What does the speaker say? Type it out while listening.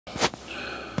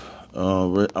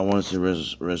I want to say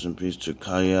rest in peace to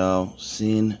Kyal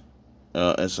Sin,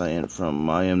 S-I-N, from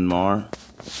Myanmar.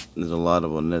 There's a lot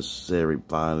of unnecessary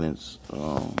violence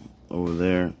over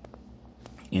there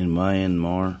in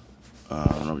Myanmar. I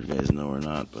don't know if you guys know or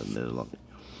not, but there's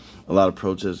a lot of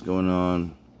protests going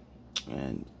on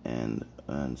and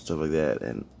stuff like that.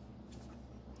 And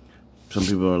some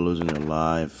people are losing their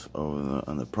life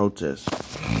on the protests.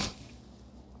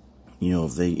 You know,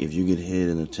 if you get hit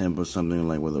in the temple or something,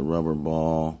 like with a rubber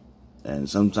ball, and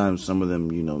sometimes some of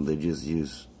them, you know, they just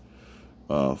use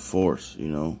force, you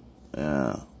know,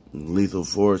 lethal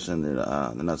force, and they're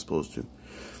not supposed to.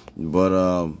 But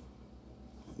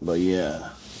yeah,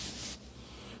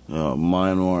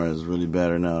 Myanmar is really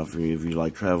bad now. If you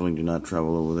like traveling, do not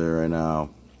travel over there right now.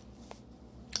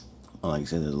 Like I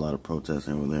said, there's a lot of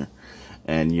protesting over there,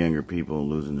 and younger people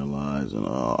losing their lives, and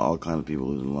all kinds of people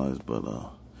losing their lives. But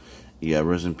yeah,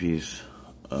 rest in peace,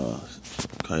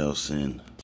 Kyal Sin.